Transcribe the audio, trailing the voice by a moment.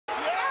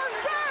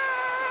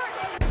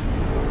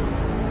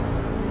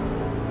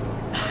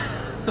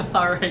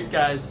Alright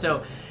guys,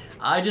 so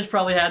I just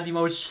probably had the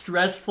most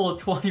stressful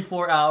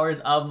 24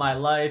 hours of my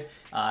life.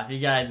 If you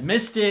guys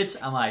missed it,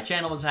 my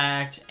channel was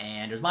hacked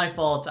and it was my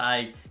fault.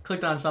 I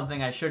clicked on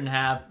something I shouldn't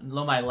have.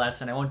 Learn my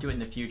lesson. I won't do it in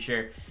the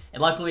future.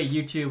 And luckily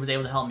YouTube was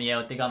able to help me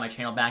out. They got my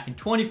channel back in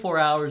 24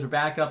 hours. We're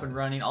back up and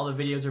running. All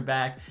the videos are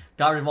back.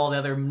 Got rid of all the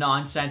other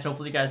nonsense.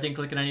 Hopefully you guys didn't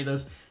click on any of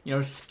those,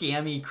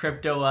 scammy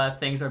crypto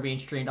things that are being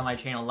streamed on my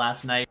channel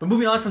last night. But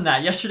moving on from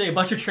that, yesterday a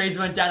bunch of trades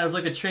went down. It was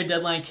like the trade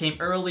deadline came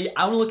early.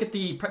 I want to look at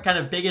the kind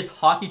of biggest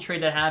hockey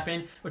trade that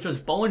happened, which was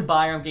Bowen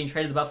Byram getting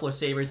traded to the Buffalo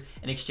Sabres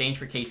in exchange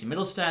for Casey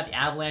Mittelstadt. The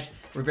Avalanche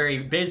were very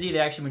busy. They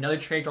actually made another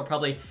trade I'll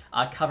probably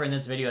cover in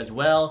this video as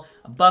well.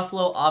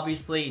 Buffalo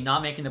obviously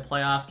not making the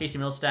playoffs. Casey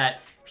Mittelstadt,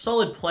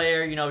 solid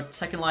player,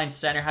 second line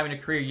center, having a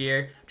career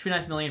year,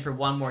 $2.5 million for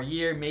one more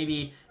year.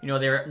 Maybe,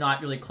 they're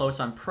not really close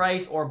on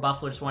price, or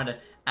Buffalo just wanted to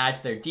add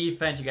to their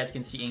defense. You guys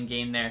can see in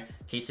game there,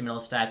 Casey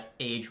Mittelstadt's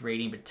age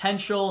rating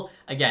potential.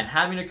 Again,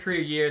 having a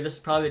career year, this is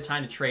probably the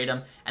time to trade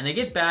him. And they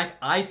get back,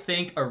 I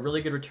think, a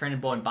really good return in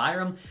Bowen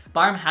Byram.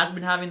 Byram hasn't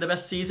been having the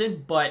best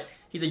season, but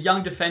he's a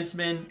young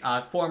defenseman,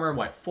 former,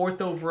 4th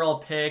overall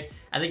pick.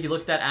 I think you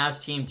look at that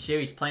Avs team too.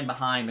 He's playing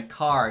behind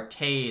McCarr,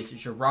 Taves,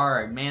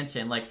 Girard,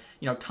 Manson,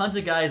 tons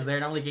of guys there,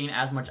 not really getting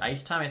as much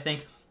ice time. I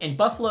think in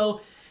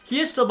Buffalo, he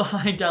is still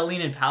behind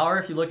Dahlin in power.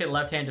 If you look at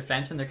left-hand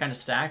defensemen, they're kind of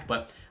stacked,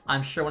 but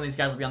I'm sure one of these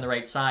guys will be on the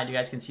right side. You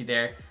guys can see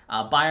there,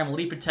 Byram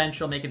elite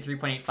potential, making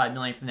 $3.85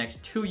 million for the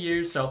next 2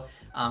 years. So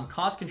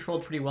cost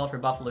controlled pretty well for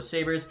Buffalo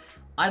Sabres.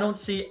 I don't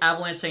see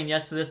Avalanche saying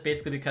yes to this,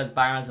 basically because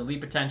Byram has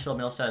elite potential.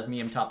 Mittelstadt has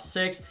medium top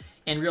 6.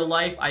 In real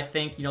life, I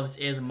think, this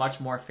is much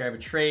more fair of a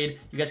trade.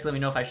 You guys can let me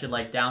know if I should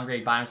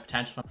downgrade Byram's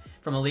potential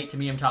from elite to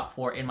medium top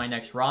 4 in my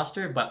next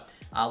roster, but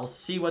we'll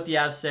see what the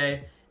Avs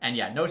say. And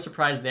yeah, no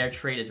surprise there,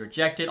 trade is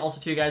rejected. Also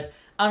too, guys,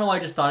 I don't know why I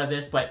just thought of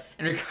this, but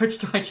in regards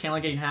to my channel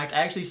getting hacked, I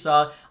actually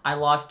saw I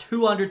lost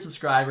 200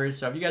 subscribers.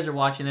 So if you guys are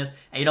watching this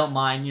and you don't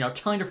mind,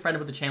 telling a friend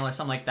about the channel or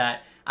something like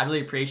that, I'd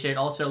really appreciate it.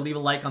 Also, leave a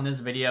like on this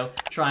video.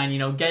 Try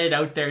and, get it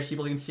out there so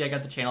people can see I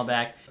got the channel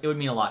back. It would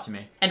mean a lot to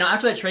me. And now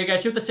after that trade,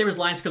 guys, see what the Sabres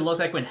lines could look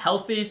like when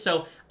healthy.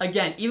 So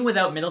again, even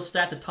without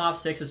Mittelstadt, the top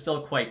 6 is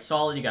still quite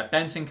solid. You got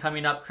Benson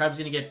coming up. Krebs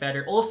going to get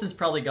better. Olsen's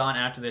probably gone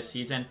after this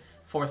season.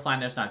 4th line,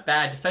 that's not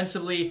bad.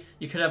 Defensively,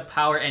 you could have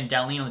Power and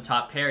Dahlin on the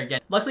top pair.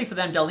 Again, luckily for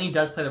them, Dahlin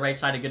does play the right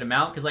side a good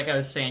amount, because like I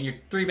was saying, your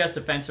 3 best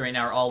defensemen right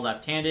now are all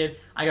left-handed.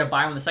 I got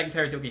Byram on the second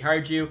pair with Yoki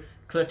Harju,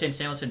 Clifton,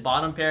 Samuelson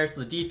bottom pair, so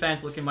the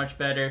defense looking much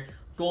better.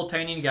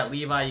 Goaltending, you got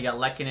Levi, you got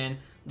Lehkonen.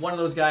 One of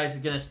those guys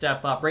is going to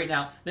step up. Right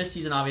now, this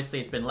season, obviously,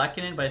 it's been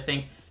Lehkonen, but I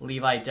think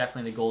Levi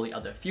definitely the goalie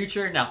of the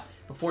future. Now,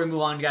 before we move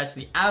on, guys, to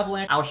the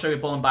Avalanche, I'll show you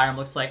what Bowen Byram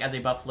looks like as a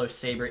Buffalo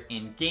Sabre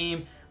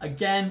in-game.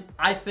 Again,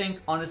 I think,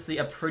 honestly,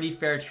 a pretty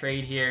fair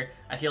trade here.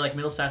 I feel like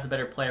Mittelstadt's a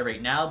better player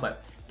right now,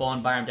 but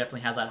Bowen Byram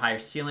definitely has that higher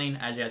ceiling.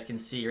 As you guys can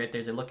see right there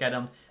as I look at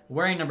him,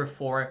 wearing number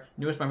 4,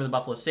 newest member of the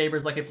Buffalo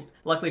Sabres.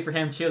 Luckily for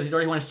him, too, he's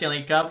already won a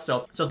Stanley Cup,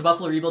 so if the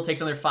Buffalo rebuild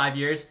takes another 5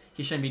 years,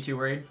 he shouldn't be too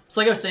worried.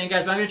 So like I was saying,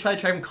 guys, but I'm going to try to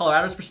trade from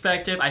Colorado's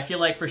perspective. I feel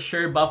like for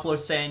sure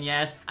Buffalo's saying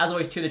yes. As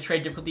always, too, the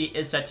trade difficulty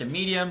is set to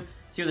medium.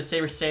 See what the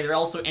Sabres say. They're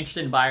also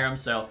interested in Byram,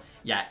 so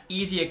yeah,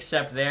 easy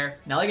accept there.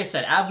 Now, like I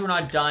said, Avs were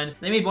not done.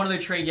 They made one other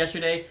trade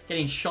yesterday,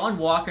 getting Sean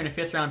Walker and a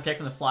 5th-round pick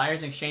from the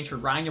Flyers in exchange for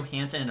Ryan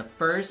Johansson and a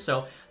 1st.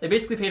 So they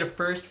basically paid a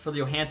 1st for the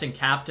Johansson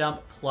cap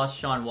dump plus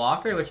Sean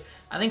Walker, which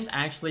I think is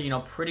actually,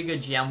 pretty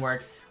good GM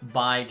work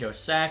by Joe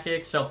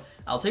Sakic. So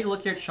I'll take a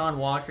look here at Sean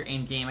Walker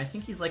in game. I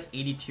think he's like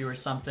 82 or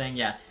something.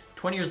 Yeah,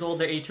 20 years old,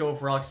 they're 82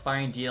 overall,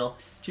 expiring deal,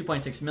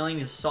 $2.6 million.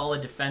 He's a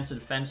solid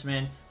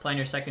defenseman, playing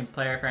your second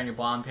player, playing your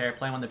bottom pair,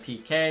 playing on the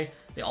PK.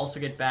 They also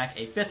get back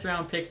a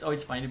 5th-round pick. It's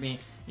always funny to me,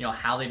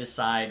 how they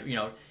decide,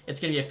 it's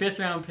going to be a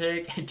 5th-round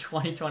pick in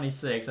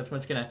 2026. That's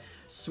what's going to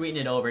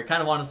sweeten it over.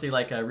 Kind of honestly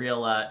like a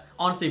real,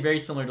 honestly very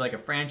similar to like a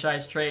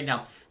franchise trade.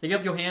 Now, they give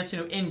up Johansson,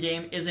 who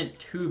in-game isn't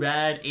too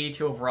bad,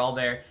 82 overall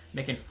there,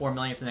 making $4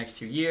 million for the next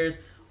 2 years.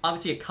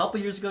 Obviously, a couple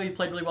years ago, he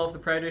played really well for the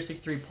Predators,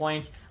 63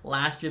 points.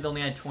 Last year, they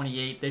only had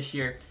 28. This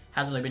year,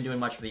 hasn't really been doing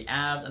much for the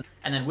Avs.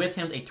 And then with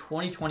him is a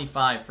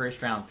 2025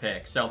 1st-round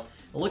pick. So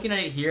looking at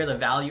it here, the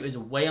value is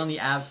way on the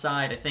Avs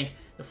side. I think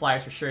the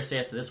Flyers for sure say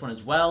yes to this one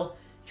as well.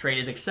 Trade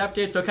is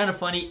accepted. So kind of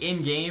funny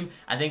in-game.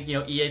 I think,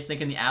 EA's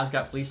thinking the Avs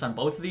got fleeced on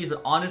both of these.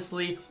 But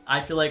honestly,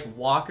 I feel like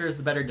Walker is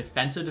the better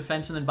defensive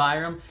defenseman than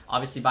Byram.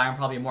 Obviously, Byram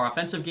probably a more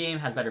offensive game,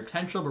 has better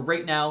potential. But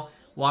right now,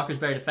 Walker's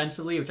better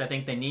defensively, which I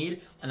think they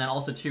need. And then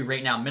also, too,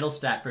 right now,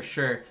 Mittelstadt for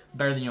sure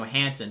better than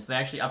Johansson. So they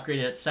actually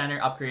upgraded at center,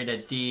 upgraded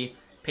at D,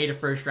 paid a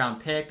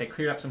 1st-round pick. They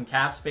cleared up some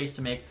cap space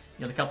to make,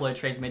 the couple of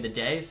trades made the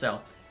day.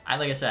 So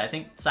like I said, I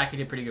think Sakic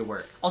did pretty good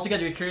work. Also,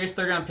 guys, if you're curious,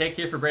 3rd-round pick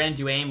here for Brandon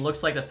Duane.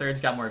 Looks like the 3rd's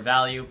got more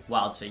value.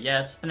 Wild say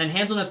yes. And then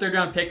hands on a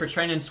 3rd-round pick for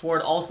Trenton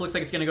Sword. Also looks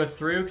like it's going to go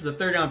through because the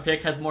 3rd-round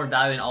pick has more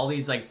value than all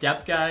these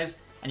depth guys.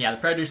 And yeah, the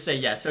Predators say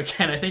yes. So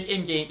again, I think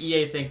in-game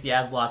EA thinks the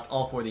Avs lost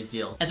all 4 of these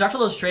deals. And so after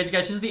those trades,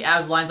 guys, here's what the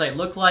Avs lines might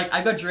look like.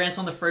 I've got Duranson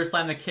on the first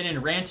line, McKinnon,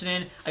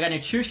 Rantanen. I got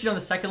Nichushkin on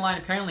the second line.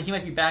 Apparently, he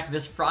might be back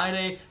this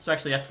Friday. So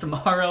actually, that's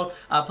tomorrow.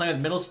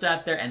 Playing with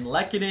Mittelstadt there and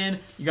Lehkonen.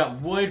 You got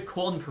Wood,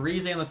 Colton,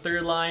 Parise on the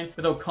third line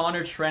with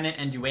O'Connor, Trenin,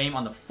 and Duame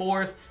on the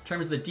fourth. In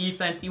terms of the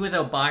defense, even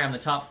without Byram, the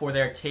top 4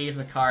 there, Taves,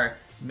 Makar,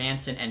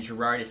 Manson, and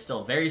Girard is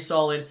still very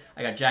solid.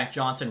 I got Jack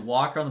Johnson,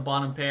 Walker on the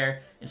bottom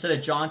pair. Instead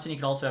of Johnson, you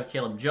could also have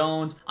Caleb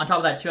Jones. On top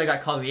of that, too, I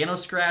got Cogliano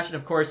scratched. And,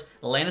 of course,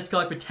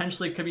 Landeskog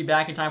potentially could be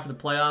back in time for the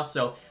playoffs.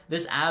 So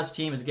this Avs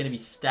team is going to be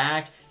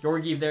stacked.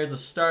 Georgiev there is the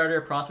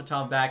starter.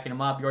 Prospetov backing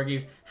him up.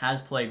 Georgiev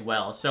has played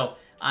well. So,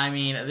 I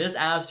mean, this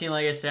Avs team,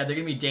 like I said, they're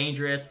going to be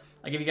dangerous.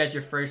 I'll give you guys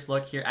your first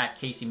look here at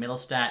Casey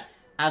Mittelstadt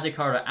as a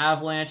Colorado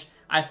Avalanche.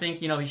 I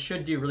think, you know, he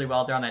should do really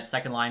well there on that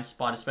second line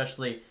spot,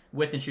 especially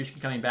with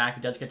Nichushkin coming back.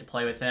 He does get to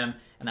play with him.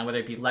 And then whether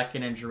it be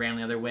Lehkonen and Duran on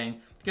the other wing,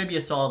 it's going to be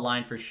a solid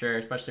line for sure,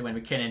 especially when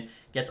McKinnon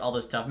gets all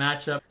those tough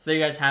matchups. So there you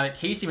guys have it.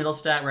 Casey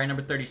Mittelstadt, ranked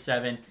number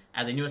 37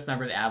 as a newest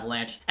member of the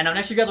Avalanche. And now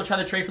next you guys will try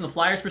the trade from the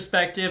Flyers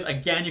perspective.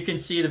 Again, you can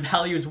see the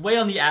value is way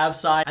on the Avs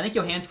side. I think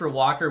Johansson for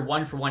Walker,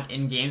 1-for-1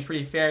 in-game is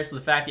pretty fair. So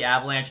the fact the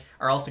Avalanche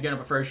are also getting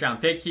up a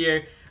first-round pick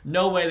here,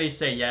 no way they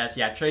say yes.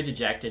 Yeah, trade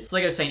ejected. So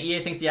like I was saying,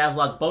 EA thinks the Avs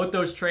lost both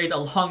those trades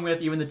along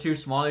with even the 2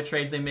 smaller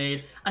trades they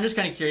made. I'm just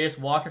kind of curious.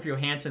 Walker for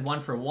Johansson,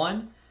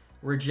 1-for-1.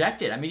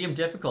 Rejected at medium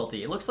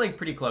difficulty. It looks like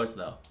pretty close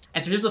though.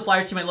 And so here's what the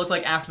Flyers team might look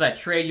like after that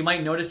trade. You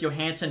might notice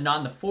Johansson not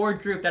in the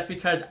forward group. That's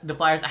because the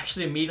Flyers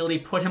actually immediately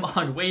put him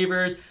on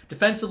waivers.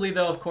 Defensively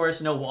though, of course,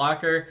 no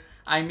Walker.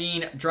 I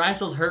mean,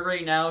 Draisaitl's hurt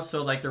right now,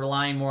 so like they're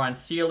relying more on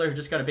Sealer, who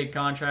just got a big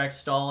contract,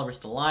 Stahl,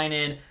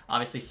 Ristolainen,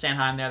 obviously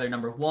Sanheim there, they're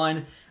number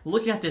 1.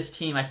 Looking at this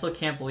team, I still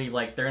can't believe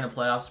like they're in a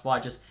playoff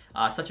spot. Just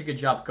such a good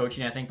job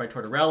coaching, I think, by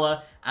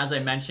Tortorella. As I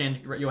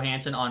mentioned,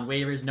 Johansson on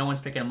waivers, no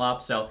one's picking him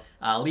up, so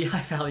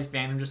Lehigh Valley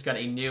Phantom just got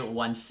a new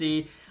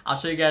 1C. I'll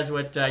show you guys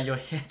what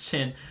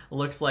Johansson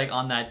looks like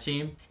on that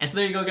team. And so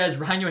there you go, guys.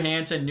 Ryan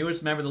Johansson,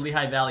 newest member of the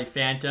Lehigh Valley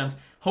Phantoms.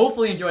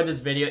 Hopefully you enjoyed this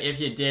video. If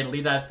you did,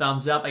 leave that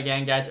thumbs up.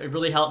 Again, guys, it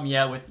really helped me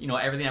out with, you know,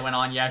 everything that went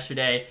on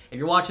yesterday. If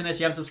you're watching this,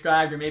 you haven't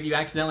subscribed, or maybe you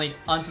accidentally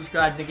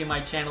unsubscribed thinking my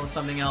channel is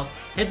something else,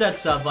 hit that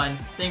sub button.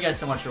 Thank you guys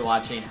so much for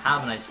watching.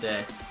 Have a nice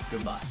day.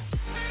 Goodbye.